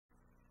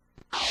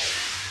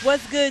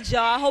What's good,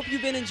 y'all? I hope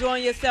you've been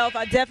enjoying yourself.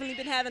 I've definitely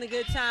been having a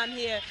good time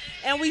here.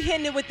 And we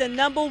hitting it with the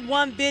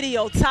 #1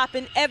 video,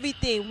 topping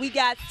everything. We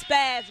got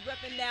Spaz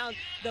repping down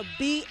the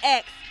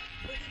BX,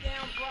 Boogie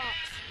Down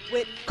Bronx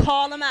with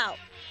Call 'Em Out.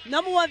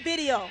 #1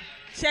 video.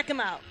 Check him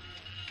out.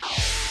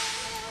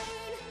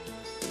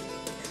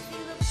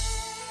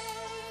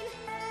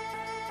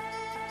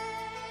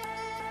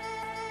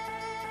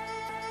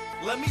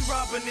 Let me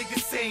rob a nigga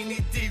saying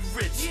he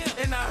D-rich.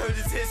 And I heard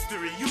his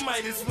history. You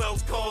might as well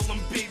call him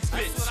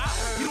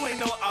B-bitch. You ain't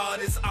no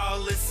artist,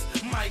 artless.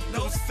 Mike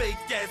knows fake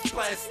ass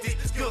plastic.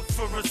 Good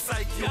for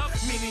recycle.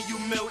 Meaning you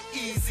melt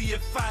easy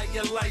if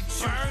fire like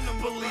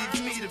you.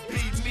 Believe me, to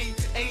beat me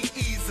ain't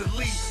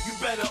easily. You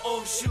better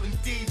off shooting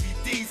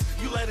DVDs.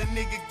 You let a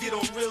nigga get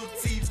on real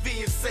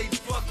TV and say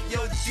fuck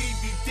your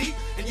DVD.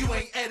 And you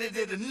ain't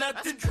edited or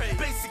nothing.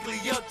 Basically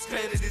your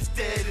credit is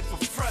dead if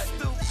a front.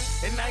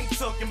 And I ain't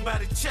talking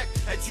about a check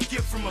that you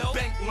get from a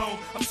bank loan.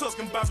 I'm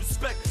talking about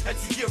respect that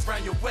you get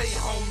around your way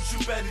home.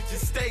 You better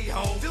just stay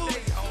home.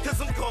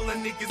 Cause I'm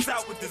calling niggas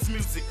out with this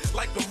music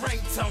like a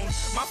ringtone.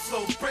 My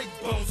flow break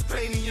bones,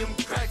 cranium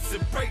cracks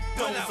and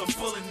breakdowns. I'm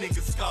full of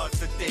niggas scars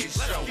that they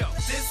show.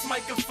 This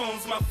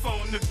microphone's my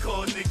phone to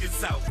call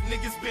niggas out.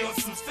 Niggas be on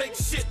some fake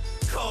shit,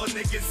 call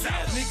niggas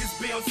out.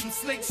 Niggas be on some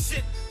snake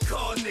shit,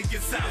 call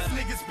niggas out.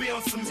 Niggas be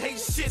on some hate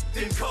shit,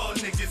 then call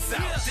niggas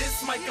out.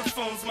 This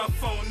microphone's my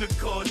phone to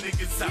call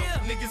niggas out.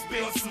 Niggas be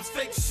on some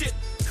fake shit,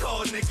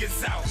 call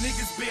niggas out.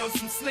 Niggas be on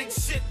some snake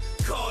shit,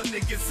 call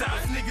niggas out.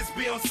 Niggas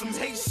be on some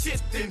hate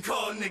shit, then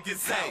call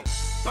niggas out.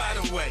 By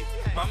the way,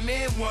 my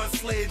man once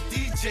slayed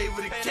DJ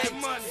with a K.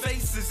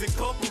 Faces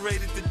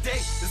incorporated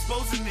today.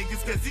 Disposing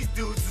niggas cause these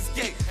dudes is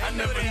gay. I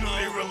never knew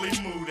they really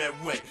move that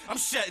way. I'm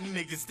shutting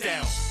niggas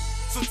down.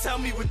 So tell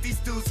me what these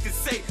dudes can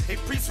say. They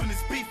preach when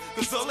it's beef,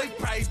 cause all they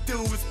probably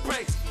do is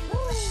pray.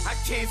 I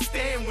can't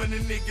stand when a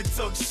nigga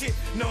talk shit,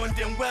 knowing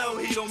damn well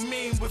he don't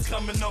mean what's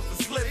coming off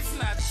his lips.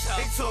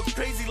 They talk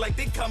crazy like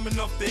they coming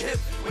off the hip,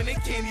 when they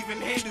can't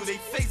even handle they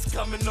face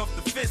coming off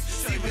the fist.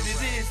 See what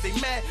it is, they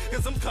mad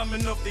cause I'm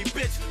coming off they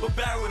bitch. But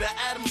barrel the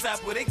Adam's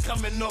apple, they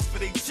coming off for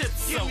they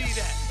chips. So,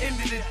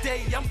 end of the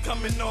day, I'm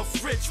coming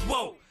off rich,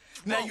 whoa.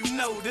 Now you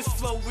know this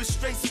flow is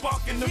straight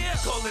sparking them.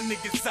 Calling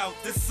niggas out,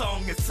 this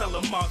song is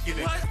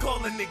telemarketing.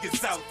 Calling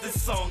niggas out,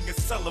 this song is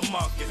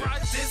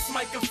telemarketing. This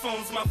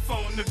microphone's my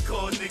phone to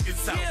call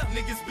niggas out.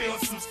 Niggas be on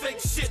some fake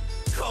shit,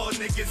 call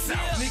niggas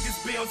out.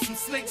 Niggas be on some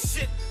snake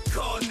shit,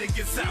 call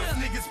niggas out.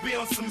 Niggas be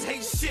on some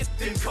hate shit,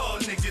 then call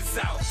niggas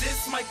out.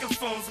 This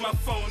microphone's my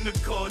phone to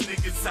call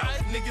niggas out.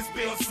 Niggas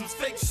be on some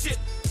fake shit,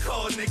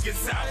 call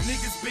niggas out.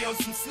 Niggas be on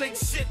some snake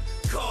shit,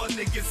 call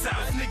niggas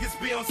out.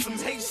 Niggas be on some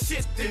hate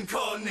shit, then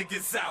call niggas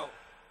out.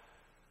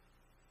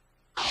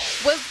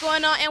 What's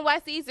going on,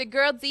 NYC? It's your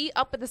girl D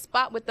up at the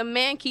spot with the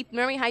man Keith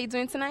Murray. How you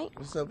doing tonight?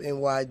 What's up,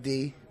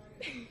 NYD?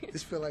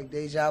 This feel like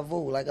deja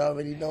vu, like I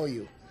already know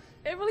you.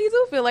 It really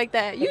do feel like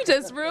that. You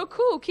just real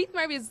cool. Keith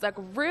Murray is like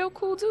a real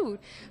cool dude.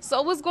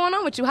 So what's going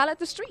on with you? Holla at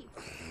the street.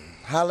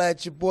 Holla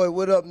at your boy.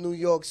 What up, New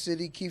York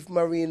City? Keith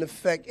Murray in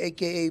effect,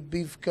 a.k.a.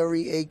 Beef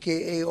Curry,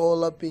 a.k.a.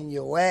 all up in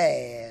your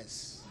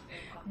ass.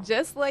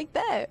 Just like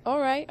that.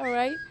 All right, all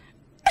right.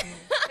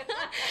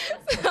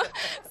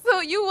 So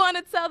you want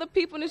to tell the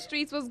people in the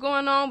streets what's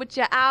going on with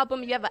your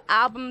album? You have an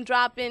album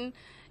dropping?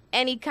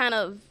 Any kind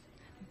of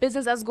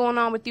business that's going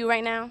on with you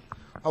right now?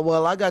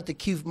 Well, I got the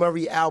Keith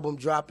Murray album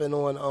dropping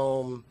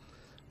on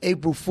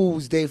April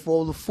Fool's Day. For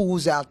all the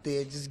fools out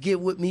there, just get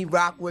with me,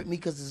 rock with me,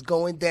 because it's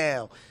going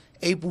down.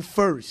 April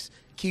 1st,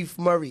 Keith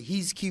Murray.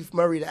 He's Keith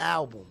Murray, the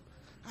album.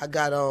 I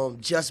got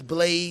Just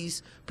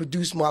Blaze,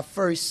 produced my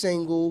first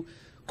single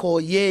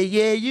called Yeah,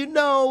 Yeah, You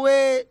Know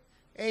It.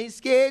 Ain't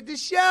scared to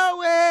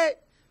show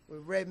it.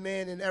 With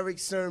Redman and Eric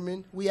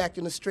Sermon. We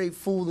acting a straight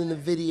fool in the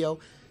video.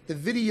 The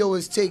video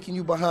is taking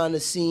you behind the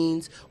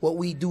scenes, what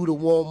we do to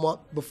warm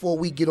up before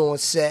we get on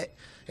set.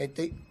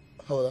 And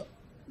hold up.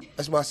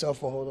 That's my cell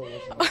phone. Hold on.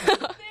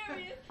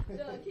 Serious?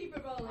 No, keep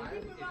it rolling.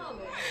 Keep it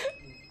rolling.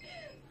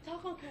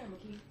 Talk on camera,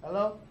 Keith.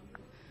 Hello?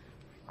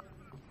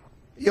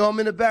 Yo, I'm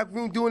in the back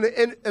room doing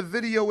a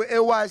video with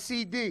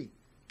NYCD.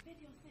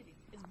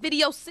 It's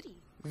Videocity.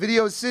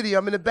 Videocity.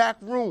 I'm in the back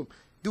room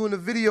doing a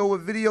video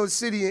with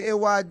Videocity and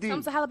NYD.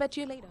 Come to holla at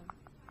you later.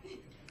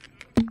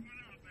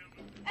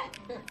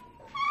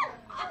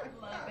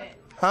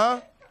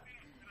 Huh?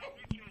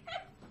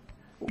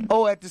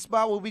 Oh, at the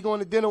spot where we going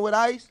to dinner with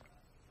Ice?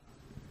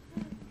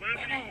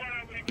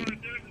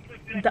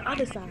 The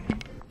other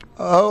side.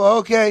 Oh,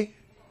 okay.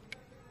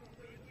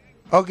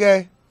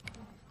 Okay.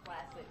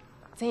 Classic.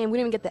 Damn, we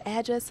didn't even get the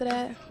address to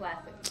that.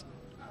 Classic.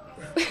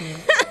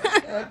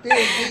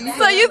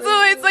 So you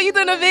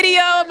doing a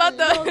video about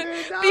the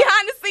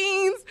behind the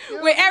scenes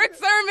with Eric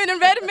Sermon and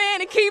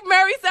Redman and Keith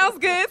Murray. Sounds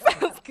good.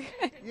 Sounds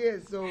good. Yeah,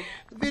 so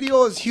the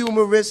video is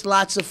humorous,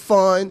 lots of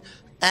fun,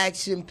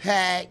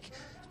 action-packed,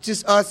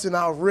 just us in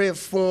our rare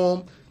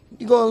form.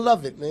 You're gonna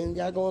love it, man.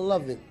 Y'all gonna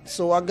love it.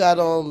 So I got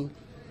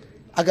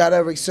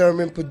Eric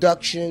Sermon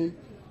production.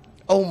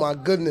 Oh my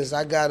goodness,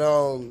 I got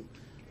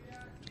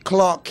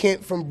Clark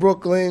Kent from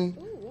Brooklyn.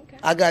 Ooh, okay.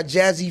 I got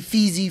Jazzy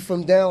Feezy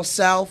from down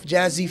south,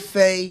 Jazzy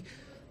Faye.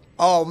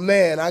 Oh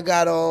man, I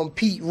got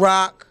Pete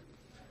Rock,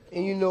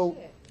 and you know,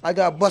 I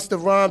got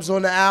Busta Rhymes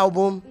on the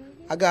album.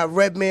 I got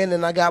Redman,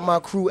 and I got my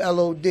crew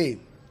LOD.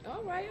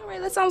 All right.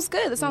 That sounds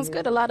good. That sounds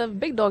good. A lot of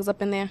big dogs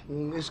up in there.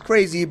 It's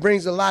crazy. It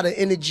brings a lot of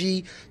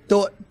energy,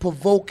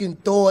 thought-provoking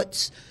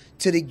thoughts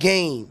to the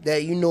game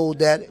that you know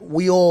that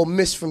we all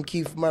miss from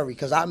Keith Murray,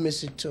 because I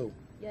miss it too.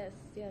 Yes.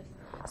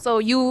 So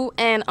you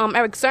and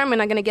Eric Sermon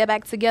are gonna get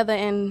back together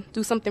and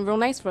do something real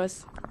nice for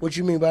us. What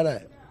you mean by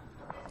that?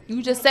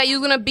 You just said you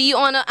was gonna be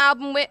on an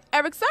album with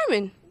Eric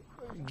Sermon.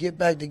 Get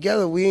back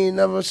together. We ain't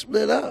never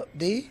split up,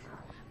 D.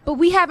 But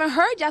we haven't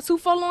heard y'all two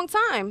for a long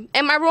time.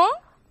 Am I wrong?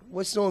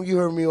 What song you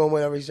heard me on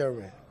with Eric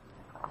Sermon?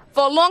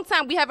 For a long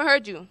time, we haven't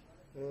heard you.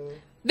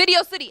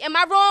 Videocity. Am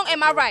I wrong?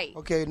 Am I right?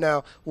 Okay,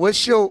 now, what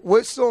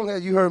song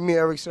have you heard me and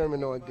Eric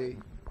Sermon on, D?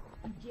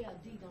 Yeah,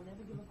 D, don't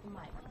ever give up the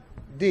mic.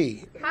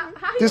 D. How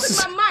he This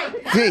took is- my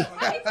mic? D.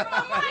 How he took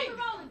my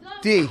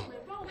mic? D.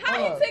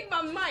 How he take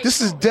my mic? This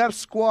is Def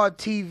Squad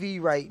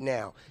TV right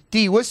now.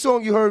 D, what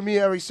song you heard me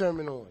and Eric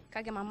Sermon on? Can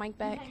I get my mic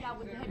back? Hang out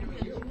with the heavy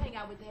hitters. You hang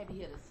out with the heavy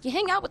hitters. You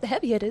hang out with the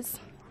heavy hitters.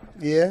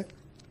 Yeah?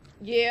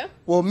 Yeah.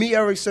 Well, me,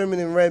 Eric Sermon,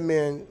 and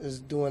Redman is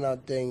doing our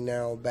thing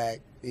now back.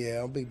 Yeah,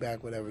 I'll be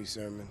back with Eric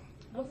Sermon.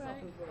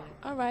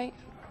 All right.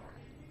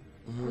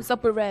 What's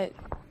up with Red?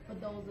 For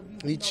those of you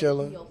He who know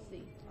chilling.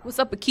 VOC. What's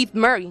up with Keith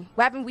Murray?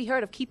 Why haven't we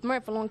heard of Keith Murray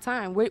for a long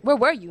time? Where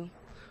were you?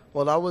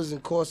 Well, I was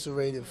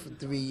incarcerated for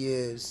 3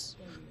 years,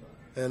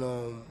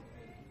 and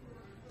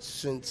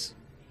since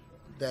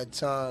that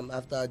time,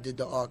 after I did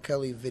the R.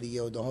 Kelly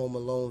video, the Home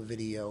Alone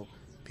video,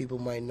 people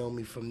might know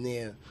me from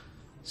there.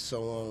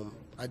 So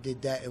I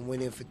did that and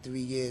went in for 3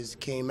 years,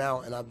 came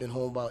out, and I've been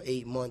home about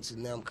 8 months,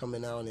 and now I'm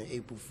coming out on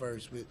April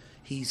 1st with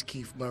He's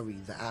Keith Murray,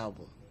 the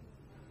album.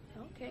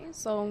 Okay,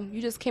 so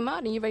you just came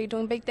out and you're ready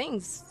doing big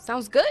things.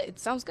 Sounds good.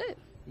 Sounds good.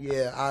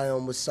 Yeah, I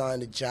was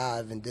signed to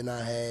Jive, and then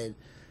I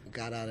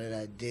got out of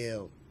that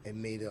deal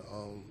and made a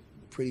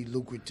pretty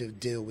lucrative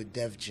deal with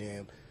Def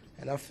Jam.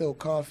 And I feel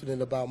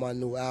confident about my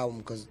new album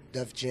because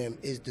Def Jam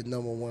is the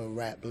 #1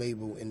 rap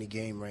label in the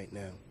game right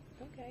now.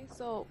 Okay,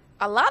 so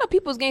a lot of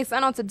people's getting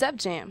signed on to Def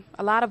Jam.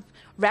 A lot of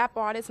rap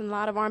artists and a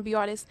lot of R&B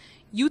artists.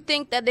 You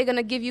think that they're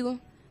gonna give you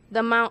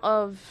the amount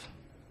of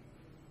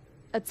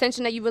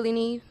attention that you really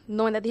need,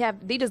 knowing that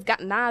they just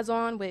got Nas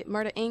on with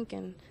Murder Inc.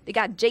 and they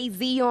got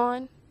Jay-Z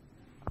on?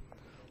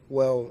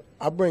 Well,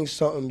 I bring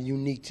something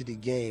unique to the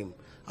game.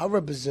 I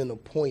represent a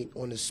point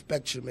on the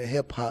spectrum of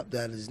hip-hop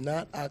that is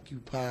not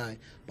occupied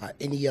by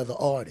any other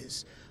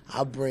artist.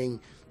 I bring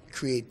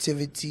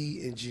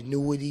creativity,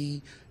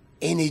 ingenuity,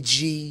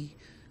 energy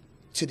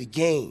to the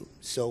game.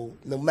 So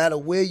no matter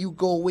where you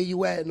go, where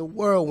you at in the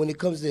world, when it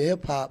comes to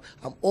hip-hop,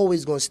 I'm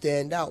always going to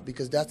stand out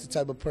because that's the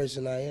type of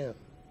person I am.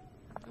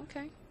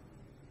 Okay,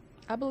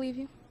 I believe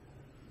you.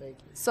 Thank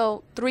you.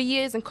 So 3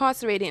 years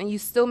incarcerated and you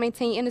still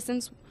maintain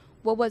innocence.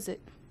 What was it?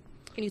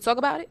 Can you talk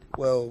about it?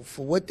 Well,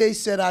 for what they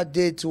said I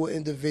did to an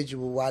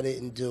individual, I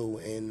didn't do.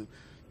 And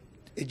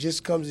it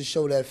just comes to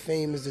show that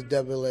fame is a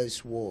double-edged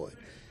sword.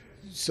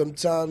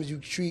 Sometimes you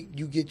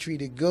get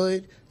treated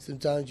good,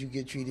 sometimes you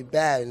get treated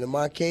bad. And in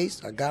my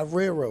case, I got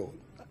railroaded.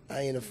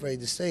 I ain't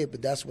afraid to say it,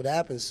 but that's what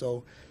happened.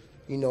 So,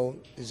 you know,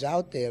 it's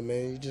out there,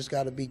 man. You just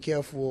got to be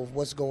careful of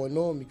what's going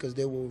on because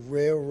they will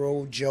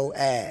railroad your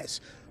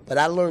ass. But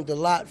I learned a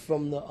lot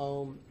from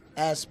the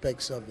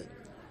aspects of it,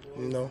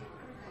 you know.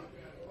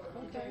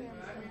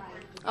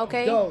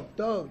 Okay.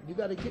 Doug, you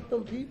gotta get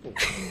them people.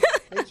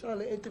 They trying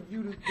to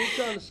interview, they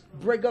trying to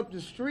break up the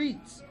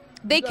streets.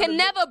 They You gotta can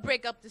make- never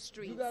break up the You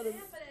streets. gotta,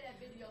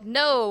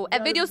 No, at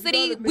gotta- Video you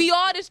City, gotta make- we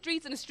are the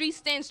streets and the streets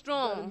stand gotta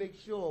strong. make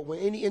sure when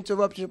any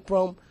interruption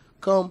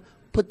come,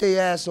 put their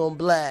ass on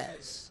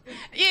blast.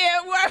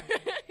 Yeah,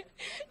 word.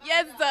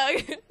 Yes,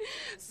 Doug.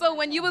 So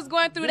when you was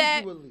going through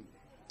Visually.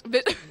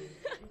 that,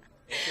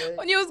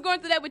 when you was going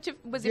through that,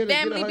 was your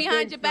family her behind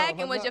thing your back fell.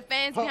 and was your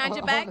fans behind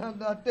your back?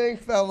 Her thing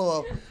fell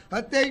off.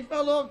 Her thing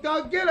fell off.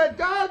 Don't get her,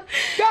 Doug.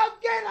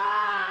 Don't get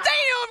her.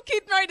 Damn,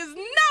 Keith Murray does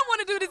not want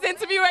to do this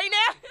interview right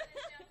now.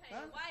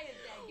 Why is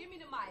that? Give me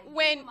the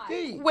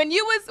mic. When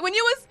you was What do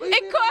you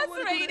mean I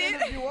wanna do the incarcerated,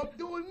 interview? I'm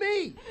doing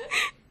me.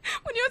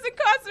 when you was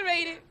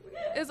incarcerated,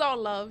 it's all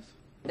love.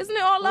 Isn't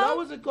it all When I love?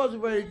 was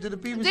incarcerated, did the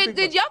people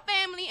Did your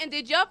family and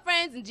did your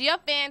friends and did your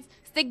fans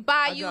stick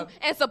by you got-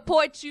 and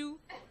support you?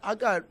 I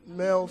got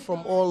mail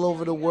from all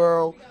over the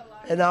world,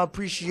 and I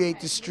appreciate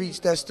the streets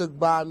that stuck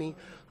by me.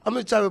 I'm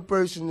the type of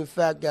person, the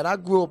fact that I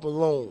grew up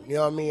alone, you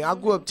know what I mean? I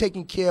grew up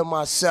taking care of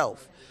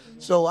myself.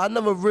 So I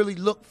never really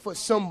looked for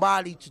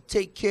somebody to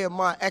take care of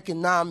my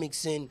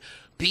economics and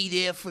be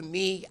there for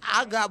me.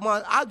 I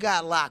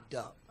got locked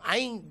up. I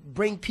ain't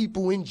bring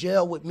people in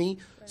jail with me,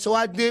 so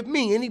I did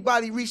me.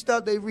 Anybody reached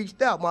out, they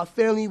reached out. My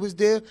family was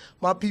there,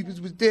 my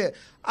peoples was there.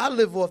 I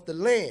live off the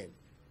land.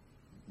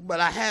 But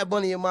I had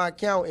money in my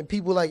account, and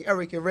people like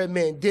Eric and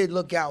Redman did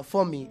look out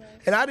for me.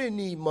 And I didn't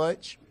need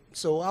much,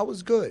 so I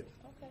was good.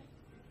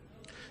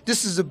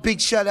 This is a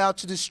big shout out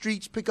to the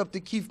streets. Pick up the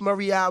Keith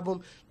Murray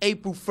album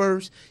April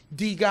 1st.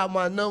 D got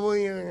my number.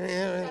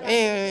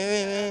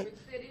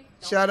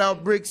 Shout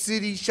out Brick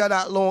City. Shout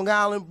out Long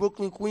Island,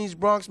 Brooklyn, Queens,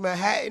 Bronx,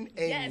 Manhattan,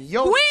 and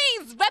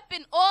Queens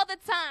repping all the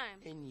time.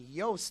 and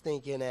yo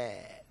stinking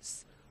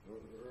ass.